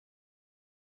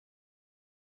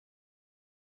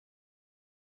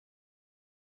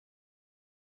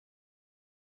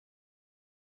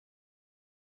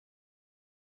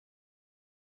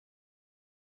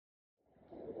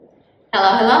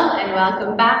Hello, and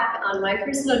welcome back on my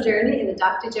personal journey in the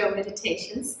Dr. Joe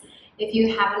Meditations. If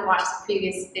you haven't watched the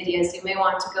previous videos, you may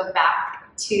want to go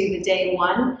back to the day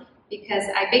one because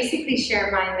I basically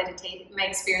share my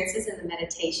experiences in the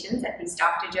meditations at these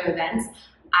Dr. Joe events.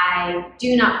 I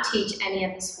do not teach any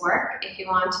of his work. If you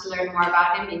want to learn more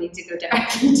about him, you need to go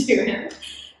directly to him.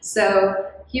 So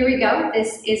here we go.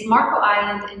 This is Marco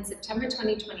Island in September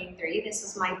 2023. This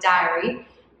was my diary.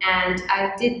 And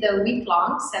I did the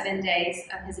week-long, 7 days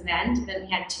of his event. Then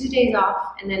we had 2 days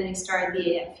off, and then we started the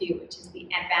AFU, which is the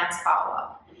advanced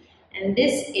follow-up. And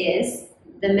this is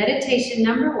the meditation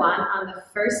number 1 on the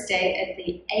first day at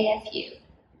the AFU.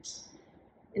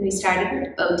 And we started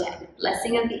with Botek,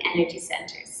 Blessing of the Energy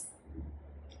Centers.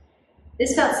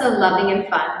 This felt so loving and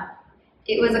fun.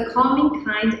 It was a calming,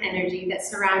 kind energy that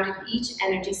surrounded each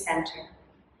energy center.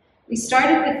 We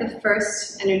started with the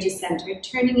first energy center,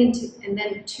 and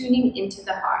then tuning into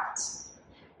the heart.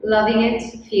 Loving it,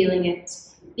 feeling it,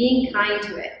 being kind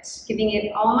to it, giving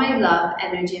it all my love,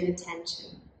 energy, and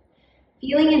attention.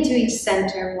 Feeling into each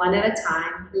center one at a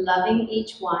time, loving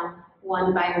each one,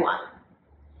 one by one.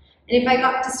 And if I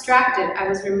got distracted, I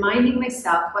was reminding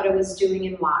myself what I was doing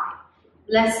and why.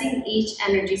 Blessing each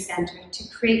energy center to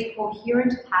create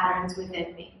coherent patterns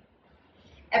within me.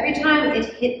 Every time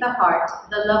it hit the heart,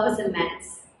 the love was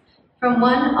immense. From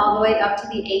 1 all the way up to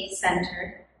the 8th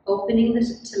center, opening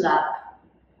to love.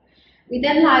 We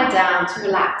then lie down to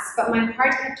relax, but my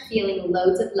heart kept feeling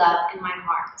loads of love in my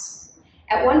heart.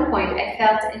 At one point, I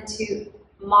felt into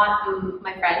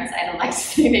my friend's, I don't like to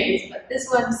say names, but this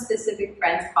one specific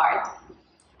friend's heart.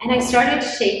 And I started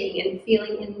shaking and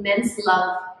feeling immense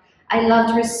love. I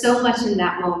loved her so much in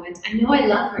that moment. I know I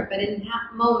love her, but in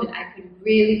that moment, I could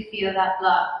really feel that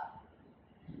love.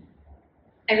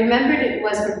 I remembered it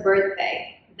was her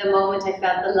birthday, the moment I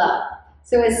felt the love.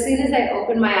 So as soon as I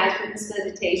opened my eyes for this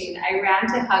meditation, I ran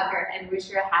to hug her and wish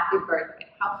her a happy birthday.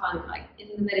 How fun, like in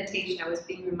the meditation, I was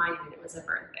being reminded it was a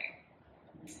birthday.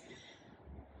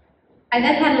 I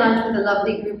then had lunch with a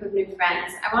lovely group of new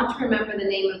friends. I want to remember the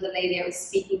name of the lady I was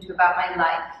speaking to about my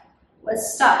life.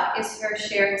 What's stuck is her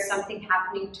sharing something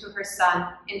happening to her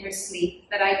son in her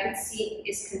sleep that I could see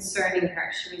is concerning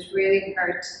her. She was really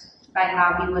hurt by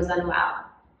how he was unwell.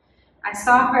 I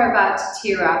saw her about to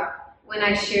tear up when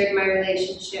I shared my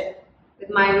relationship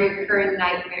with my recurring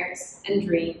nightmares and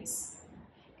dreams.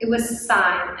 It was a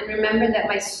sign, and remember that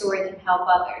my story can help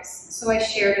others, so I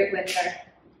shared it with her.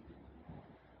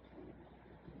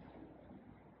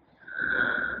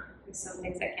 Some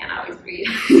things I can't always read.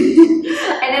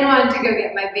 I then wanted to go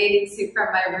get my bathing suit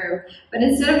from my room, but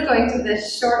instead of going to the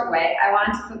short way, I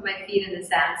wanted to put my feet in the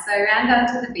sand. So I ran down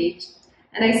to the beach,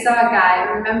 and I saw a guy,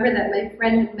 and remember that my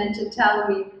friend had mentioned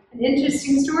telling me an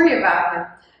interesting story about him.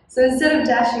 So instead of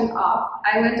dashing off,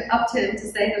 I went up to him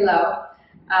to say hello.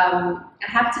 I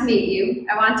have to meet you.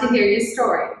 I want to hear your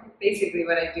story. Basically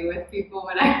what I do with people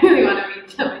when I really want to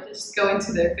meet them. I just go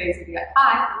into their face and be like,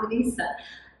 hi, I'm Lisa.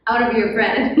 I want to be your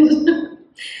friend.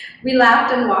 We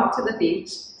laughed and walked to the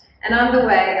beach, and on the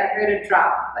way I heard a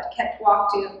drop, but kept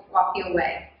walking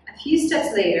away. A few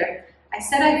steps later, I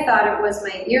said I thought it was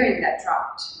my earring that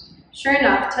dropped. Sure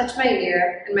enough, touched my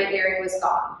ear, and my earring was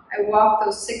gone. I walked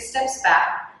those 6 steps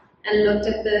back and looked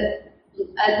at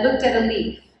a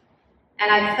leaf,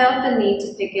 and I felt the need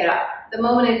to pick it up. The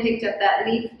moment I picked up that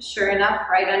leaf, sure enough,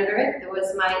 right under it, there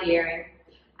was my earring.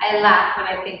 I laugh when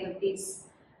I think of these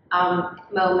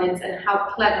moments and how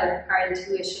clever our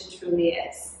intuition truly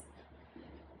is.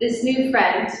 This new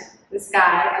friend, this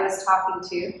guy I was talking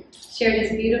to, shared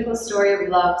his beautiful story of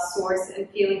love, source, and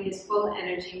feeling his full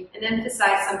energy, and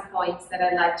emphasized some points that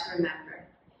I'd like to remember.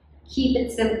 Keep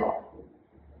it simple.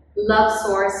 Love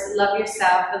source, love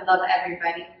yourself, and love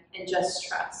everybody, and just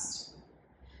trust.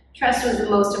 Trust was the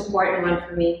most important one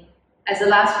for me, as the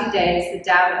last few days, the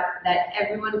doubt that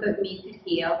everyone but me could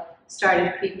heal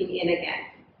started creeping in again.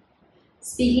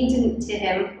 Speaking to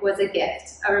him was a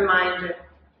gift, a reminder.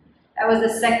 That was the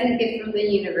second gift from the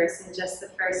universe in just the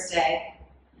first day.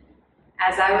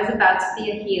 As I was about to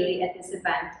be a Healy at this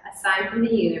event, a sign from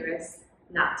the universe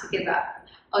not to give up.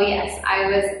 Oh yes, I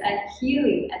was a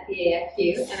Healy at the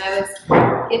AFU, and I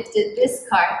was gifted this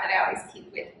card that I always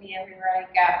keep with me everywhere I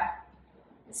go.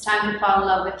 It's time to fall in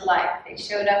love with life. They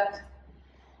showed up,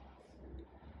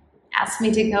 asked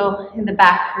me to go in the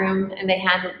back room, and they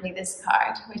handed me this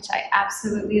card, which I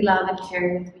absolutely love and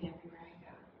carry with me everywhere I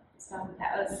go. So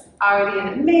that was already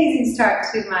an amazing start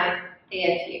to my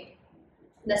AFU.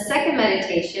 The second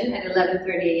meditation at 11:30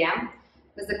 a.m.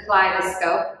 was the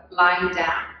kaleidoscope, lying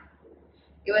down.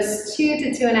 It was 2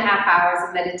 to 2.5 hours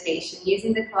of meditation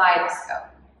using the kaleidoscope.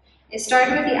 It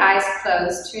started with the eyes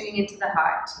closed, tuning into the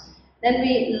heart. Then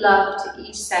we loved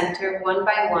each center one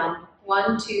by one,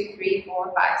 1, 2, 3,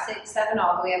 4, 5, 6, 7,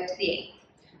 all the way up to the 8th.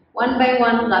 One by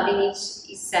one, loving each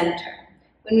center.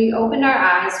 When we opened our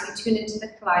eyes, we tuned into the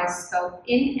kaleidoscope,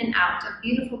 in and out of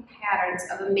beautiful patterns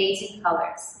of amazing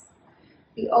colors.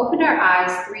 We opened our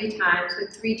eyes 3 times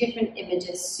with 3 different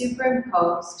images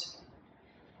superimposed.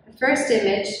 The first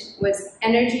image was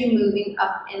energy moving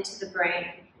up into the brain.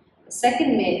 The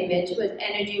second image was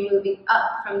energy moving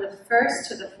up from the 1st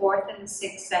to the 4th and the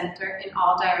 6th center in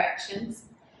all directions.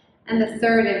 And the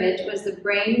third image was the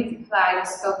brain with the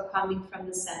kaleidoscope coming from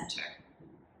the center.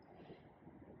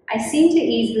 I seem to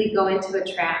easily go into a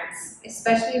trance,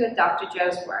 especially with Dr.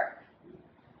 Joe's work.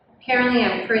 Apparently,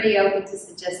 I'm pretty open to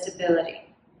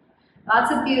suggestibility.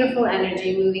 Lots of beautiful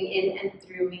energy moving in and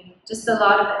through me, just a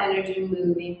lot of energy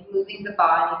moving the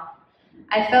body.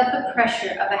 I felt the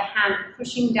pressure of a hand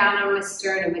pushing down on my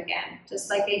sternum again, just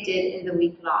like I did in the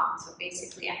week-long. So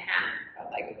basically a hand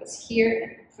felt like it was here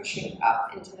and pushing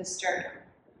up into the sternum.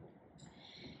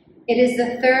 It is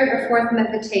the 3rd or 4th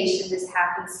meditation this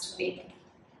happens to me.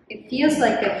 It feels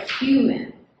like a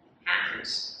human hand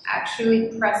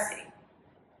actually pressing.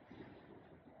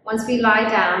 Once we lie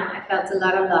down, I felt a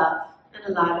lot of love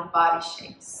and a lot of body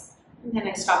shakes. And then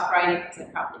I stopped writing because I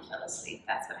probably fell asleep.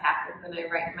 That's what happens when I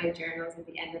write my journals at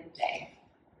the end of the day.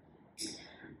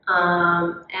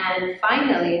 And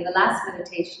finally, the last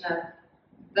meditation of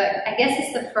I guess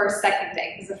it's the second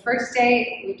day, because the first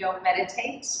day we don't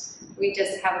meditate. We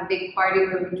just have a big party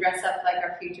where we dress up like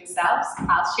our future selves.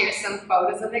 I'll share some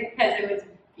photos of it because it was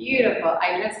beautiful.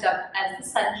 I dressed up as the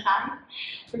sunshine,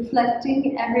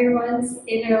 reflecting everyone's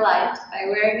inner light by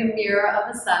wearing a mirror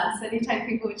of the sun. So anytime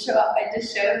people would show up, I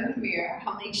just showed them the mirror.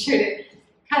 I'll make sure to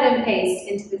cut and paste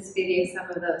into this video some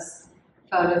of those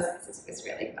photos because this was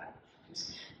really fun.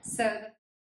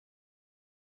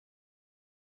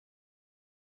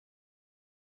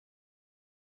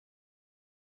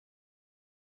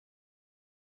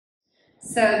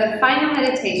 So the final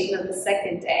meditation of the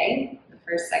second day,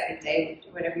 second day,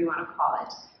 whatever you want to call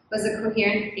it, was a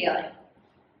coherent healing.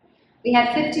 We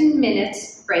had 15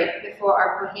 minutes break before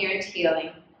our coherent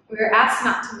healing. We were asked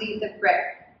not to leave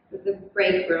the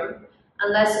break room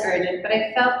unless urgent, but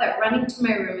I felt that running to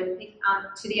my room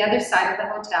and to the other side of the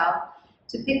hotel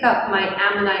to pick up my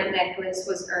ammonite necklace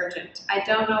was urgent. I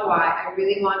don't know why. I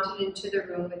really wanted into the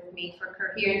room with me for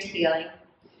coherent healing.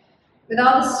 With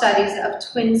all the studies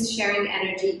of twins sharing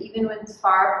energy, even when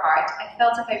far apart, I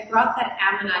felt if I brought that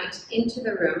ammonite into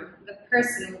the room, the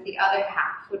person with the other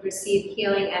half would receive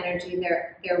healing energy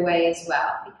their way as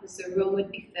well, because the room would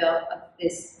be filled with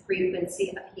this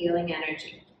frequency of healing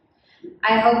energy.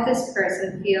 I hope this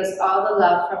person feels all the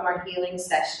love from our healing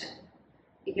session,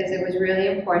 because it was really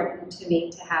important to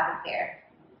me to have it there.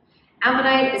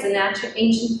 Ammonite is an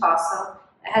ancient fossil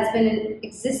that has been in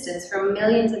existence for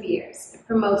millions of years. It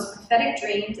promotes prophetic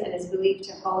dreams and is believed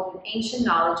to hold an ancient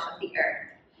knowledge of the earth.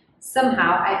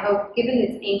 Somehow, I hope, given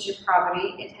its ancient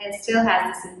property, it still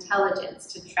has this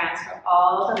intelligence to transfer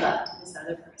all the love to this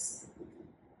other person.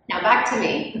 Now back to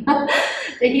me.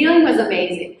 The healing was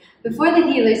amazing. Before the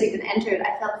healers even entered,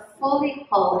 I felt fully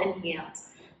whole and healed.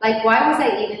 Like, why was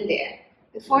I even there?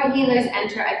 Before healers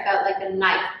enter, I felt like a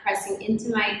knife pressing into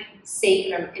my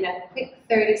sacrum in a quick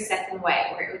 30-second way,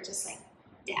 where it was just like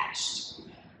dashed.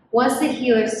 Once the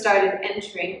healers started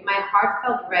entering, my heart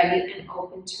felt ready and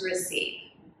open to receive.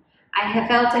 I have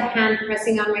felt a hand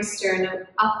pressing on my sternum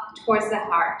up towards the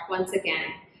heart once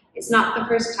again. It's not the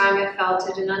first time I felt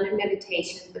it in under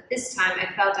meditation, but this time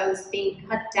I felt I was being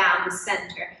cut down the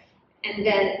center, and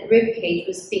then the ribcage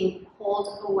was being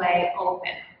pulled away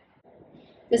open.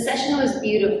 The session was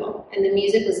beautiful, and the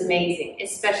music was amazing,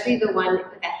 especially the one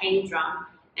with a hang drum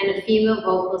and a female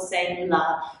vocal saying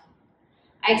love.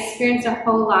 I experienced a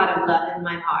whole lot of love in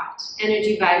my heart,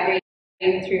 energy vibrating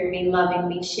through me, loving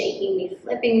me, shaking me,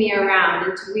 flipping me around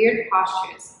into weird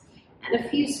postures, and a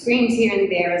few screams here and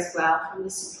there as well from the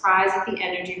surprise of the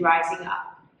energy rising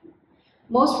up.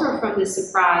 Most were from the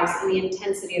surprise and the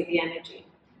intensity of the energy,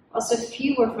 whilst a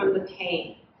few were from the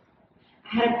pain.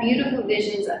 I had beautiful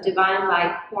visions of divine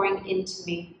light pouring into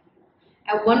me.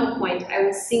 At one point, I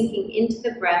was sinking into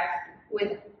the breath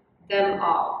with them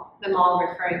all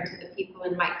referring to the people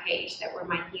in my cage that were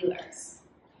my healers.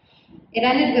 It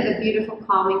ended with a beautiful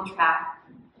calming track.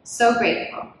 So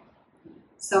grateful,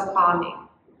 so calming.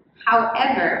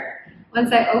 However,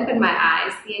 once I opened my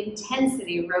eyes, the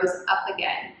intensity rose up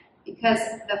again, because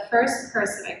the first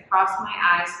person I crossed my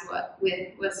eyes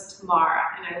with was Tamara,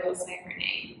 and I will say her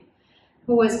name,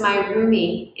 who was my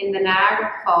roomie in the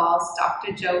Niagara Falls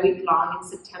Dr. Joe week-long in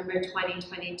September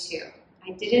 2022.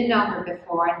 I didn't know her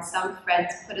before, and some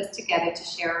friends put us together to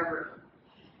share a room.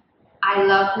 I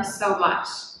love her so much.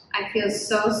 I feel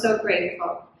so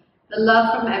grateful. The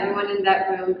love from everyone in that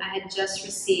room I had just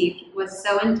received was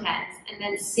so intense, and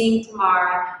then seeing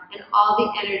Tamara and all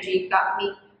the energy got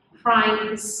me crying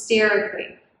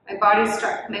hysterically. My body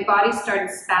started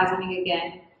spasming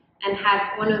again, and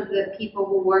had one of the people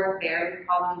who worked there, we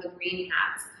call them the green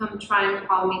hats, come try and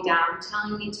calm me down,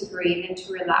 telling me to breathe and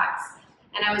to relax.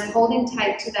 And I was holding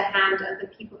tight to the hands of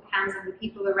the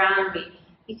people around me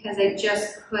because I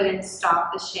just couldn't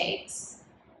stop the shakes.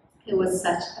 It was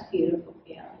such a beautiful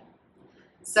feeling.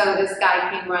 So this guy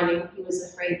came running. He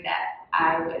was afraid that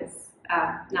I was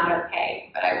not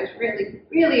okay, but I was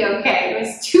really okay. It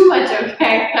was too much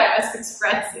okay that I was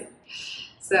expressing.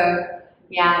 So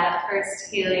yeah, that first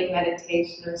healing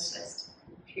meditation was just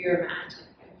pure magic.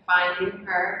 And finding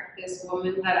her, this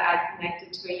woman that I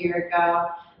connected to a year ago,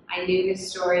 I knew his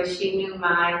story, she knew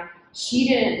mine. She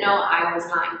didn't know I was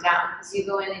lying down because you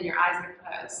go in and your eyes are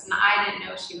closed, and I didn't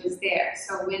know she was there.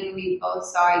 So when we both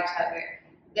saw each other,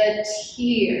 the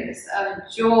tears of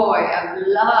joy, of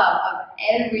love, of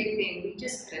everything, we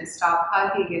just couldn't stop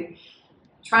hugging and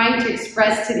trying to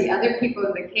express to the other people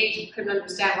in the cage. You couldn't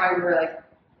understand why we were like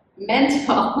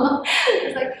mental. It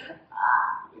was like,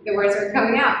 the words were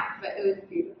coming out, but it was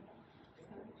beautiful.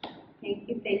 Thank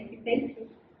you.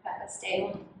 That was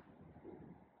staying.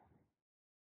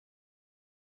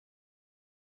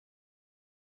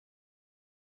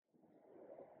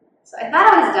 So I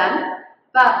thought I was done,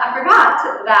 but I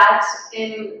forgot that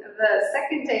in the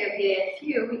second day of the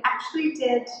AFU, we actually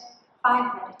did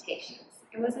 5 meditations.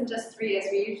 It wasn't just 3 as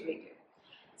we usually do.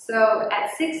 So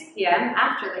at 6 p.m.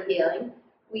 after the healing,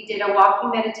 we did a walking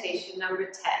meditation number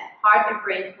 10, heart and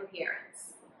brain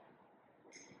coherence.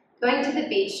 Going to the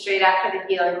beach straight after the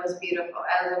healing was beautiful,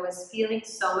 as I was feeling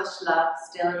so much love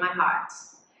still in my heart.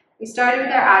 We started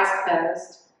with our eyes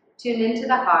closed, tuned into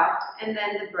the heart, and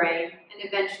then the brain, and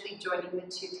eventually joining the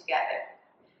two together.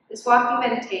 This walking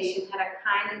meditation had a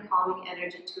kind and calming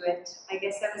energy to it. I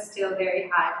guess I was still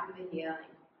very high from the healing.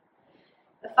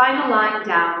 The final lying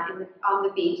down on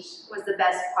the beach was the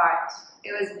best part.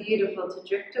 It was beautiful to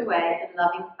drift away in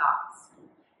loving thoughts.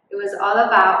 It was all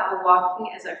about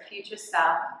walking as our future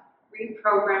self,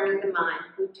 reprogramming the mind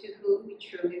to who we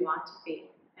truly want to be.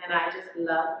 And I just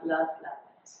love it.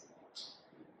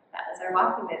 That was our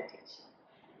walking meditation.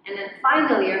 And then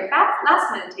finally, our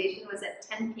last meditation was at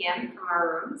 10 p.m. from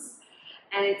our rooms,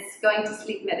 and it's going to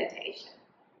sleep meditation.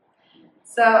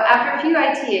 So after a few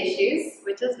IT issues,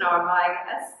 which is normal, I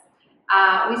guess,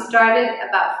 we started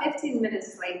about 15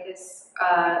 minutes late this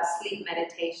sleep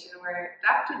meditation where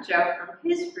Dr. Joe from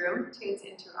his room tunes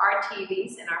into our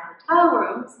TVs in our hotel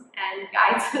rooms and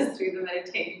guides us through the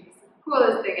meditation. It's the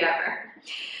coolest thing ever.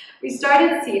 We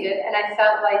started seated, and I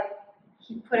felt like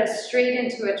he put us straight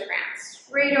into a trance,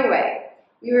 straight away.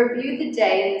 We reviewed the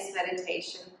day in this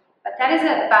meditation, but that is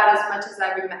about as much as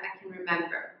I can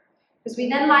remember. Because we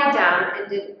then lie down and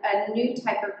did a new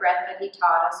type of breath that he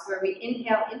taught us, where we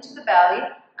inhale into the belly,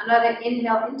 another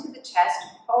inhale into the chest,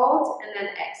 hold, and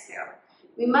then exhale.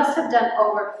 We must have done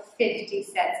over 50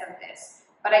 sets of this,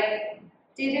 but I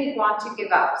didn't want to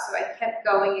give up, so I kept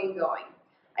going and going.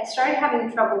 I started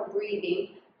having trouble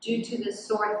breathing due to the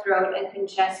sore throat and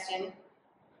congestion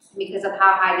because of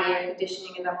how high the air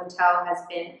conditioning in the hotel has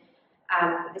been,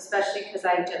 especially because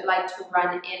I like to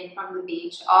run in from the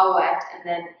beach all wet and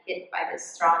then hit by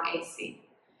this strong AC.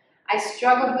 I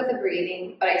struggled with the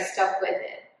breathing, but I stuck with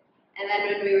it. And then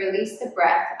when we released the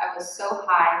breath, I was so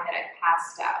high that I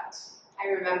passed out. I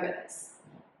remember this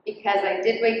because I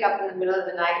did wake up in the middle of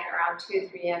the night around 2 or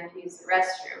 3 a.m. to use the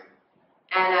restroom.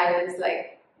 And I was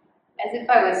like, as if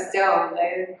I was stoned.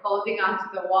 I was holding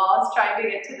onto the walls, trying to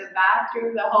get to the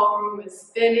bathroom. The whole room was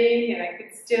spinning, and I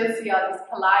could still see all these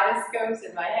kaleidoscopes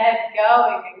in my head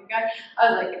going and going.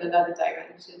 I was like in another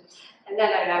dimension. And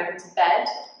then I went to bed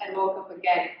and woke up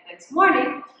again next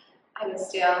morning. I was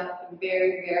still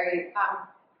very,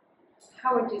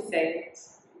 how would you say it?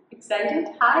 Excited?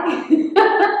 High?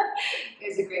 It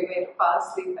was a great way to fall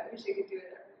asleep. I wish I could do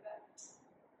it every night.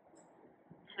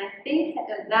 And I think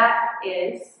that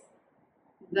is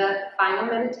the final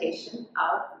meditation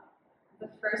of the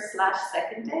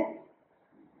first/second day.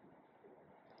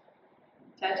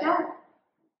 Ciao, ciao.